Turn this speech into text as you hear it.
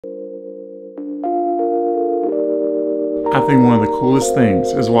I think one of the coolest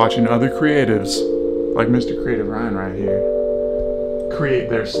things is watching other creatives, like Mr. Creative Ryan right here, create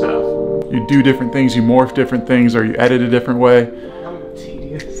their stuff. You do different things, you morph different things, or you edit a different way. I'm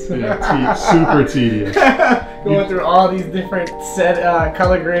tedious. Yeah, super tedious. Going through all these different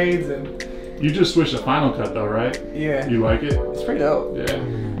color grades and... You just switched to Final Cut though, right? Yeah. You like it? It's pretty dope.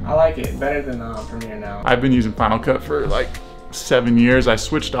 Yeah. I like it better than Premiere now. I've been using Final Cut for like 7 years. I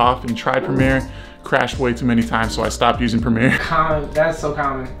switched off and tried Premiere, crashed way too many times, so I stopped using Premiere. Common, that's so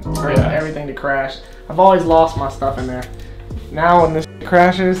common for everything to crash. I've always lost my stuff in there. Now when this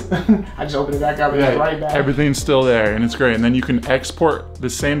crashes, I just open it back up and it's right back. Everything's still there and it's great. And then you can export the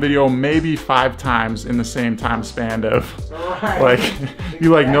same video maybe 5 times in the same time span of, like,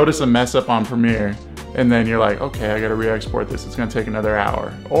 you like notice a mess up on Premiere and then you're like, okay, I gotta re-export this. It's gonna take another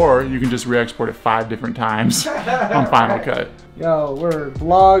hour. Or you can just re-export it 5 different times on Final Cut. Yo, we're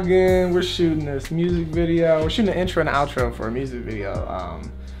vlogging, we're shooting this music video. We're shooting an intro and outro for a music video,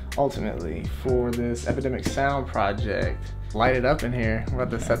 ultimately, for this Epidemic Sound project. Light it up in here. We're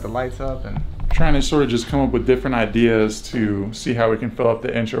about to set the lights up and trying to sort of just come up with different ideas to see how we can fill up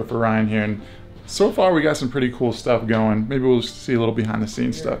the intro for Ryan here. And so far we got some pretty cool stuff going. Maybe we'll see a little behind the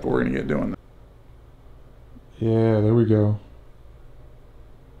scenes stuff, but we're gonna get doing that. Yeah, there we go.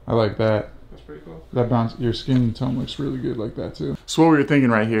 I like that. That's pretty cool. That bounce, your skin tone looks really good like that too. So what we were thinking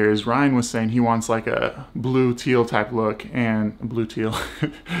right here is Ryan was saying he wants like a blue teal type look and blue teal,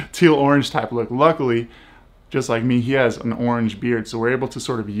 teal orange type look. Luckily, just like me, he has an orange beard, so we're able to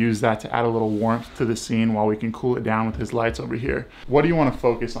sort of use that to add a little warmth to the scene while we can cool it down with his lights over here. What do you want to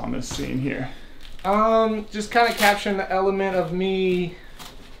focus on this scene here? Just kind of capturing the element of me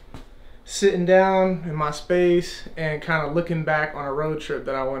sitting down in my space and kind of looking back on a road trip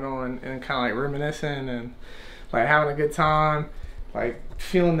that I went on and kind of like reminiscing and like having a good time, like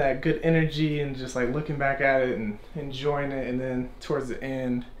feeling that good energy and just like looking back at it and enjoying it. And then towards the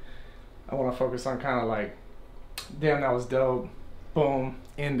end, I want to focus on kind of like, damn, that was dope. Boom,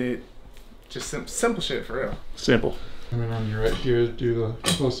 end it. Just simple shit for real. Simple. And then on your right here, do the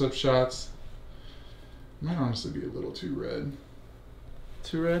close-up shots. Might honestly be a little too red.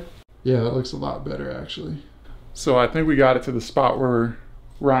 Too red? Yeah, that looks a lot better actually. So I think we got it to the spot where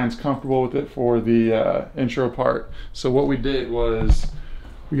Ryan's comfortable with it for the intro part. So what we did was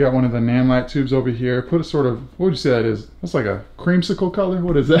we got one of the NAND light tubes over here. Put a sort of, what would you say that is? That's like a creamsicle color?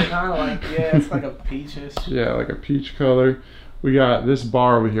 What is that? Kind of like, yeah, it's like a peachish. Yeah, like a peach color. We got this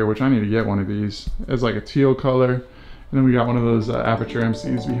bar over here, which I need to get one of these. It's like a teal color. And then we got one of those aperture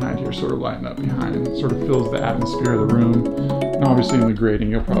MCs behind here, sort of lighting up behind it. It sort of fills the atmosphere of the room. And obviously in the grading,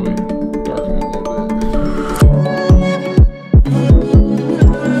 you'll probably darken it a little bit.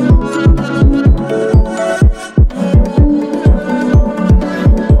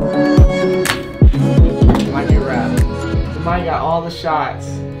 Mine got all the shots,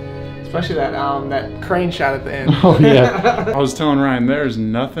 especially that that crane shot at the end. Oh yeah. I was telling Ryan, there's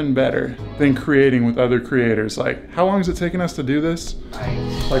nothing better than creating with other creators. Like, how long has it taken us to do this?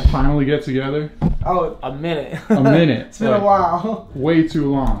 Like finally get together? Oh, a minute. A minute. It's been a while. Way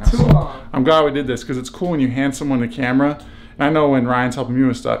too long. Too long. I'm glad we did this because it's cool when you hand someone the camera. And I know when Ryan's helping me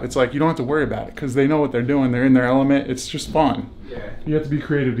with stuff, it's like you don't have to worry about it because they know what they're doing. They're in their element. It's just fun. Yeah. You have to be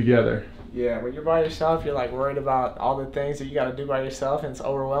creative together. Yeah, when you're by yourself, you're like worried about all the things that you got to do by yourself, and it's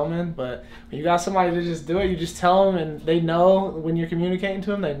overwhelming. But when you got somebody to just do it, you just tell them, and they know when you're communicating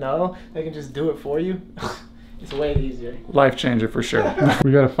to them, they know they can just do it for you. It's way easier. Life changer for sure.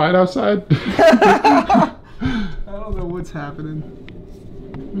 We got a fight outside? I don't know what's happening.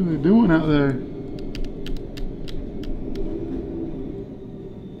 What are they doing out there?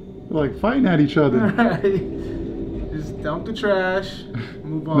 They're like fighting at each other. Right. Just dump the trash,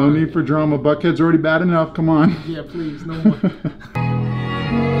 move on. No need for drama. Buckhead's already bad enough. Come on. Yeah, please, no more.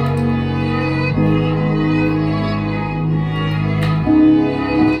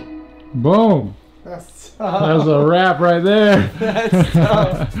 Boom. That's a wrap right there. That's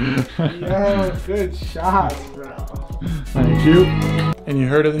tough. Yo, good shots, bro. Thank you. And you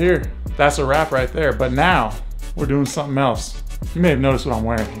heard it here. That's a wrap right there. But now we're doing something else. You may have noticed what I'm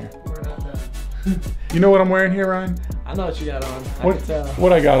wearing here. We're not done. You know what I'm wearing here, Ryan? I know what you got on. I can tell.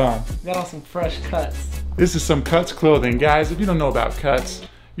 What I got on? You got on some fresh cuts. This is some Cuts clothing. Guys, if you don't know about Cuts,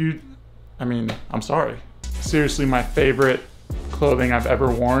 I'm sorry. Seriously, my favorite clothing I've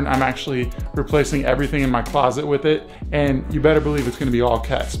ever worn. I'm actually replacing everything in my closet with it, and you better believe it's gonna be all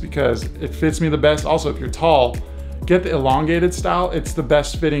Cuts because it fits me the best. Also, if you're tall, get the elongated style. It's the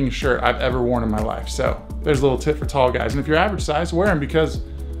best fitting shirt I've ever worn in my life. So there's a little tip for tall guys. And if you're average size, wear them because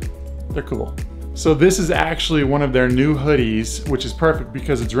they're cool. So this is actually one of their new hoodies, which is perfect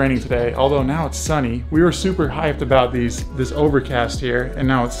because it's raining today, although now it's sunny. We were super hyped about this overcast here, and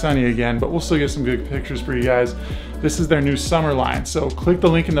now it's sunny again, but we'll still get some good pictures for you guys. This is their new summer line. So click the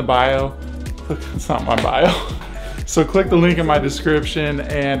link in the bio. It's not my bio. So click the link in my description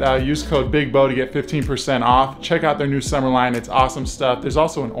and use code BigBeau to get 15% off. Check out their new summer line, it's awesome stuff. There's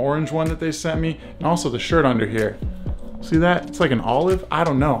also an orange one that they sent me, and also the shirt under here. See that? It's like an olive. I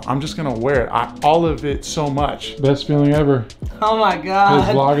don't know. I'm just gonna wear it. I olive it so much. Best feeling ever. Oh my God.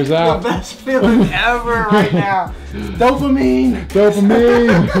 This vlog is out. The best feeling ever right now. Dopamine.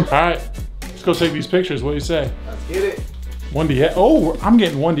 Dopamine. All right, let's go take these pictures. What do you say? Let's get it. 1DX. Oh, I'm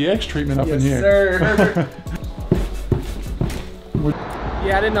getting 1DX treatment up in here. Yes, sir.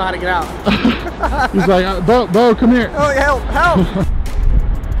 Yeah, I didn't know how to get out. He's like, Bo, come here. Oh, help.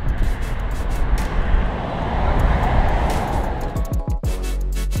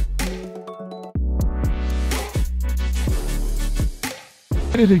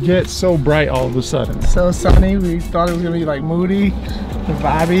 Why did it get so bright all of a sudden? So sunny, we thought it was gonna be like moody and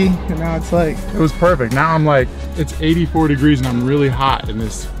vibey, and now it's like... It was perfect. Now I'm like, it's 84 degrees and I'm really hot in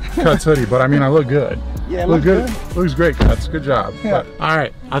this Cuts hoodie, but I mean, I look good. Yeah, look good. Looks great, Cuts. Good job. Yeah. But, all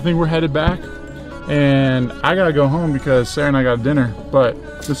right, I think we're headed back, and I gotta go home because Sarah and I got dinner, but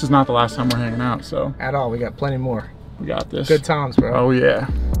this is not the last time we're hanging out, so. At all, we got plenty more. We got this. Good times, bro. Oh yeah.